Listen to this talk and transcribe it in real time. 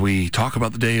We talk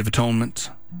about the Day of Atonement.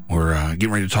 We're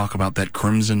getting ready to talk about that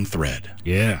crimson thread.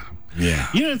 Yeah. Yeah.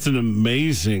 You know, it's an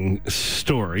amazing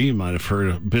story. You might have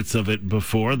heard bits of it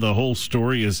before. The whole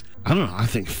story is, I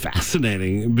think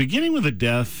fascinating. Beginning with the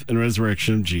death and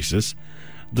resurrection of Jesus,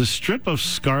 the strip of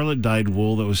scarlet dyed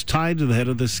wool that was tied to the head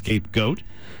of the scapegoat.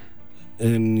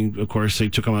 And, of course, they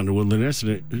took him out in the wilderness,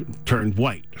 and it turned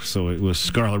white. So it was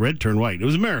scarlet red, turned white. It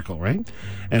was a miracle, right?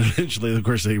 And eventually, of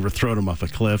course, they were thrown him off a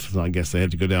cliff. So I guess they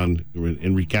had to go down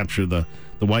and recapture the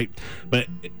white. But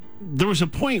there was a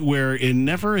point where it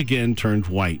never again turned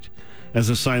white as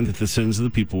a sign that the sins of the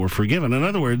people were forgiven. In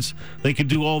other words, they could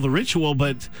do all the ritual,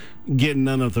 but get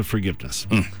none of the forgiveness.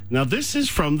 Now, this is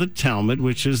from the Talmud,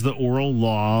 which is the oral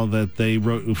law that they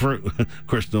wrote, for, of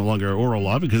course, no longer oral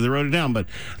law because they wrote it down, but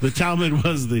the Talmud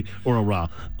was the oral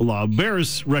law.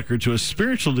 Bears record to a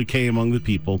spiritual decay among the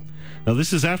people. Now,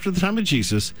 this is after the time of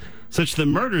Jesus, such that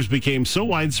murders became so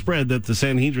widespread that the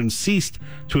Sanhedrin ceased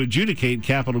to adjudicate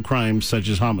capital crimes such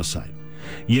as homicide.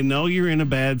 You know you're in a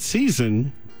bad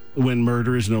season when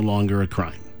murder is no longer a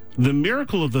crime. The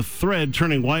miracle of the thread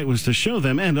turning white was to show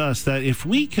them and us that if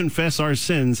we confess our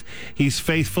sins, he's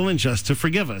faithful and just to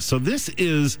forgive us. So this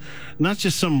is not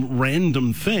just some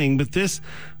random thing, but this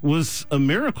was a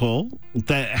miracle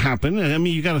that happened. And I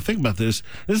mean, you got to think about this.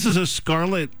 This is a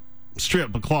scarlet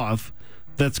strip of cloth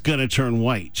that's going to turn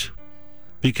white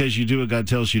because you do what God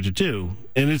tells you to do.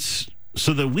 And it's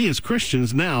so that we as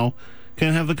Christians now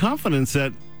can have the confidence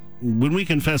that when we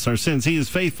confess our sins, he is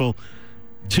faithful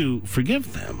to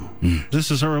forgive them. This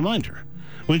is a reminder.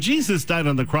 When Jesus died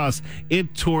on the cross,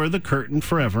 it tore the curtain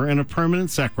forever, and a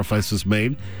permanent sacrifice was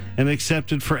made and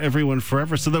accepted for everyone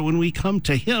forever, so that when we come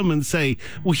to him and say,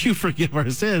 will you forgive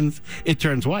our sins, it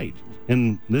turns white.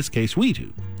 In this case, we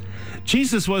do.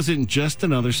 Jesus wasn't just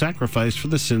another sacrifice for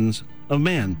the sins of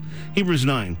man. Hebrews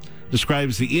 9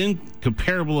 describes the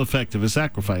incomparable effect of his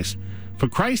sacrifice. For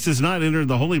Christ has not entered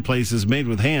the holy places made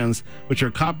with hands, which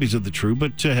are copies of the true,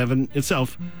 but to heaven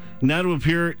itself, now to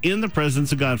appear in the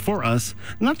presence of God for us.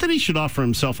 Not that he should offer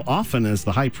himself often, as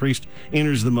the high priest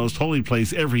enters the most holy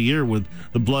place every year with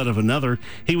the blood of another.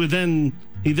 He then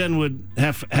would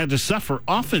have had to suffer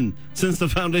often since the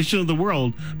foundation of the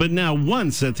world, but now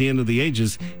once at the end of the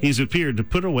ages, he's appeared to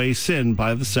put away sin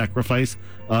by the sacrifice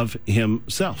of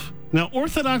himself. Now,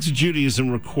 Orthodox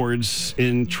Judaism records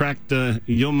in Tracta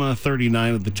Yoma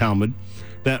 39 of the Talmud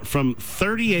that from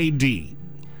 30 A.D.,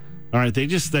 all right, they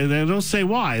don't say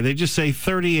why, they just say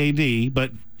 30 A.D.,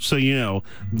 but so you know,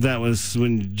 that was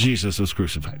when Jesus was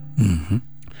crucified.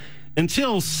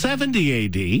 Until 70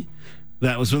 A.D.,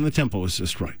 that was when the temple was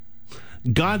destroyed.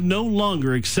 God no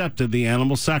longer accepted the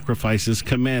animal sacrifices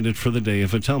commanded for the Day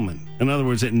of Atonement. In other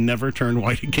words, it never turned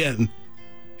white again.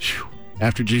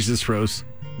 After Jesus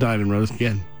died and rose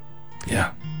again.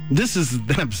 Yeah. This is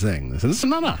them saying this, and this is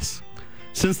not us.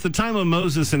 Since the time of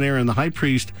Moses and Aaron, the high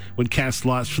priest would cast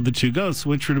lots for the two goats,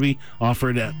 which were to be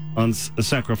offered on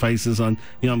sacrifices on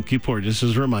Yom Kippur. Just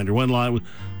as a reminder, one lot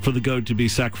for the goat to be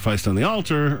sacrificed on the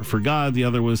altar for God, the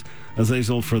other was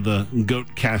Azazel for the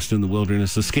goat cast in the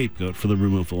wilderness, the scapegoat for the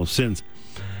removal of sins.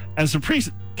 As the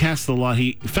priest cast the lot,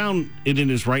 he found it in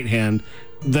his right hand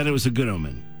that it was a good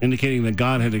omen, indicating that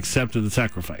God had accepted the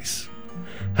sacrifice.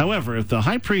 However, if the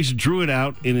high priest drew it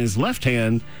out in his left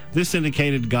hand, this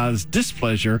indicated God's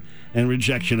displeasure and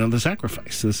rejection of the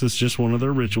sacrifice. This is just one of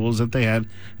their rituals that they had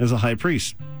as a high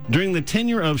priest. During the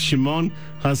tenure of Shimon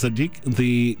HaTzadik,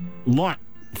 the lot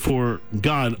for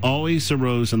God always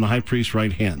arose in the high priest's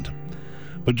right hand.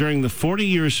 But during the 40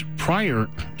 years prior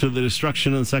to the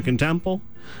destruction of the Second Temple,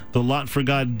 the lot for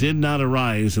God did not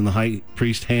arise in the high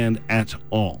priest's hand at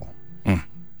all.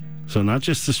 So not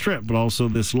just the strip, but also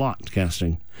this lot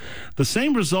casting. The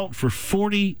same result for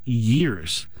 40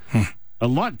 years. A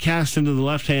lot cast into the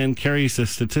left hand carries a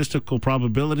statistical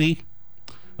probability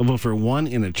of over 1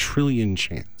 in a trillion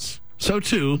chance. So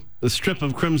too, the strip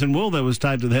of crimson wool that was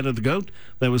tied to the head of the goat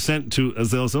that was sent to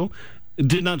Azazel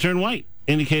did not turn white,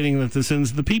 indicating that the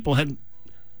sins of the people had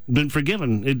been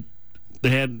forgiven. They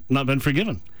had not been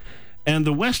forgiven. And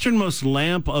the westernmost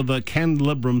lamp of the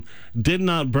candelabrum did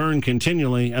not burn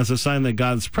continually as a sign that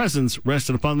God's presence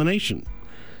rested upon the nation.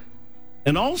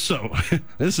 And also,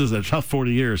 this is a tough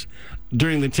 40 years,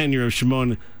 during the tenure of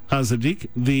Shimon HaTzadik,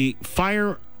 the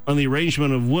fire on the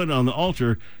arrangement of wood on the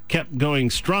altar kept going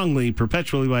strongly,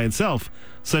 perpetually by itself,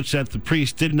 such that the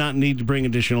priest did not need to bring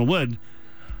additional wood.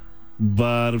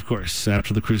 But, of course,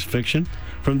 after the crucifixion,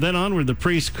 from then onward, the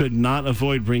priest could not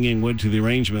avoid bringing wood to the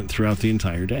arrangement throughout the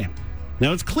entire day.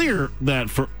 Now, it's clear that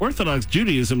for Orthodox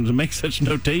Judaism to make such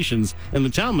notations in the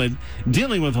Talmud,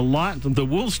 dealing with a lot, the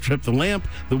wool strip, the lamp,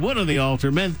 the wood of the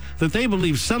altar, meant that they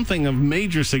believed something of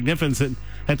major significance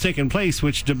had taken place,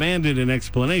 which demanded an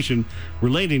explanation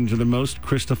relating to the most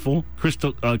critical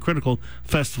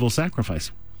festival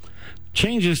sacrifice.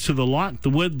 Changes to the lot, the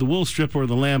wood, the wool strip, or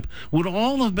the lamp would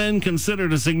all have been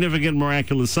considered a significant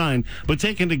miraculous sign, but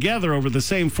taken together over the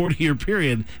same 40-year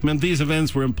period meant these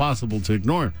events were impossible to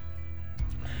ignore.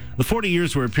 The 40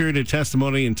 years were a period of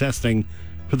testimony and testing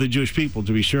for the Jewish people,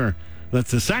 to be sure, that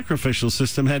the sacrificial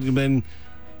system had been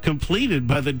completed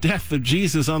by the death of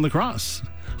Jesus on the cross.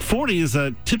 40 is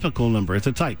a typical number. It's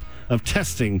a type of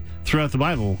testing throughout the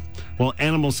Bible. While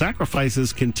animal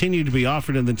sacrifices continued to be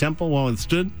offered in the temple while it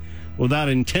stood, without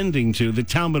intending to, the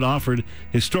Talmud offered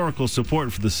historical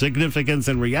support for the significance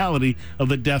and reality of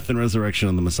the death and resurrection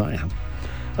of the Messiah.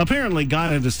 Apparently,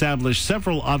 God had established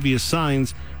several obvious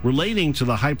signs relating to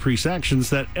the high priest's actions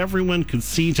that everyone could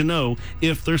see to know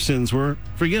if their sins were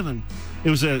forgiven. It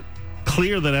was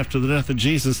clear that after the death of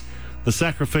Jesus, the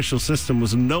sacrificial system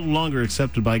was no longer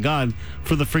accepted by God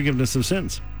for the forgiveness of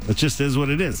sins. It just is what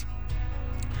it is.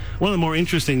 One of the more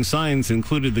interesting signs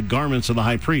included the garments of the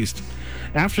high priest.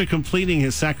 After completing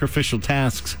his sacrificial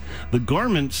tasks, the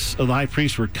garments of the high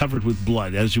priest were covered with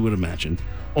blood, as you would imagine.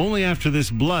 Only after this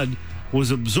blood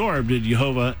was absorbed did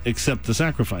Jehovah accept the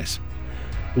sacrifice.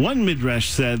 One midrash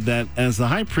said that as the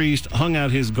high priest hung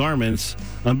out his garments,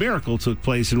 a miracle took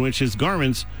place in which his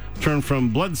garments turned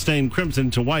from blood-stained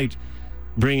crimson to white,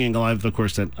 bringing alive, of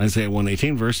course, that Isaiah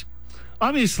 1:18 verse.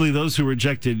 Obviously, those who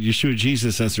rejected Yeshua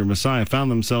Jesus as their Messiah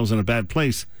found themselves in a bad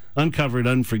place, uncovered,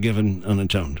 unforgiven,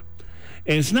 unatoned.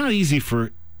 And it's not easy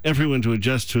for everyone to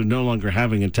adjust to no longer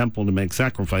having a temple to make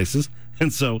sacrifices.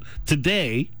 And so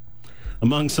today,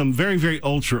 among some very, very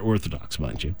ultra-Orthodox,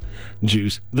 mind you,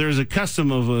 Jews, there's a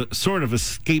custom of a sort of a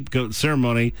scapegoat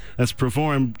ceremony that's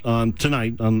performed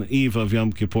tonight on the eve of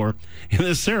Yom Kippur. In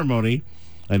this ceremony,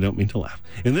 I don't mean to laugh.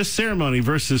 In this ceremony,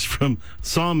 verses from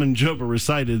Psalm and Job are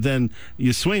recited. Then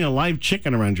you swing a live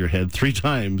chicken around your head 3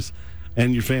 times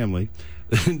and your family.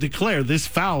 Declare, this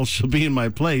fowl shall be in my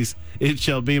place. It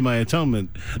shall be my atonement,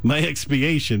 my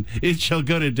expiation. It shall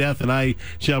go to death, and I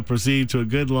shall proceed to a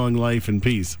good long life in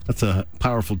peace. That's a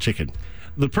powerful chicken.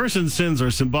 The person's sins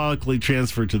are symbolically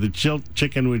transferred to the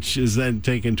chicken, which is then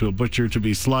taken to a butcher to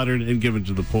be slaughtered and given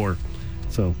to the poor.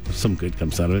 So some good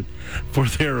comes out of it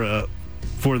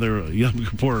for their Yom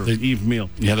Kippur Eve meal.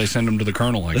 Yeah, they send them to the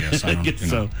colonel, I guess. I guess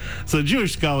so. So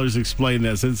Jewish scholars explain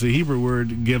that since the Hebrew word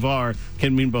givar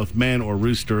can mean both man or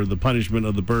rooster, the punishment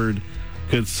of the bird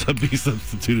could be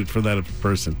substituted for that of a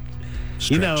person.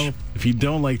 Stretch. You know, if you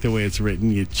don't like the way it's written,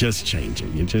 you just change it.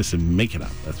 You just make it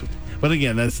up. That's what. But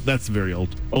again, that's very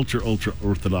ultra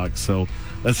Orthodox. So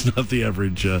that's not the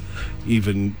average,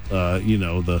 even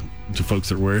the folks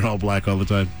that are wearing all black all the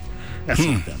time. That's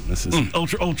not them. This is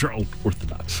ultra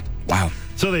Orthodox. Wow.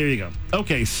 So there you go.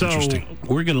 Okay, so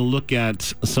we're going to look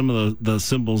at some of the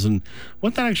symbols and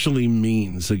what that actually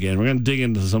means. Again, we're going to dig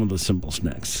into some of the symbols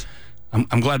next.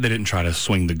 I'm glad they didn't try to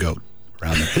swing the goat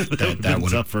around. That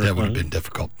would have been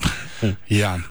difficult. Yeah.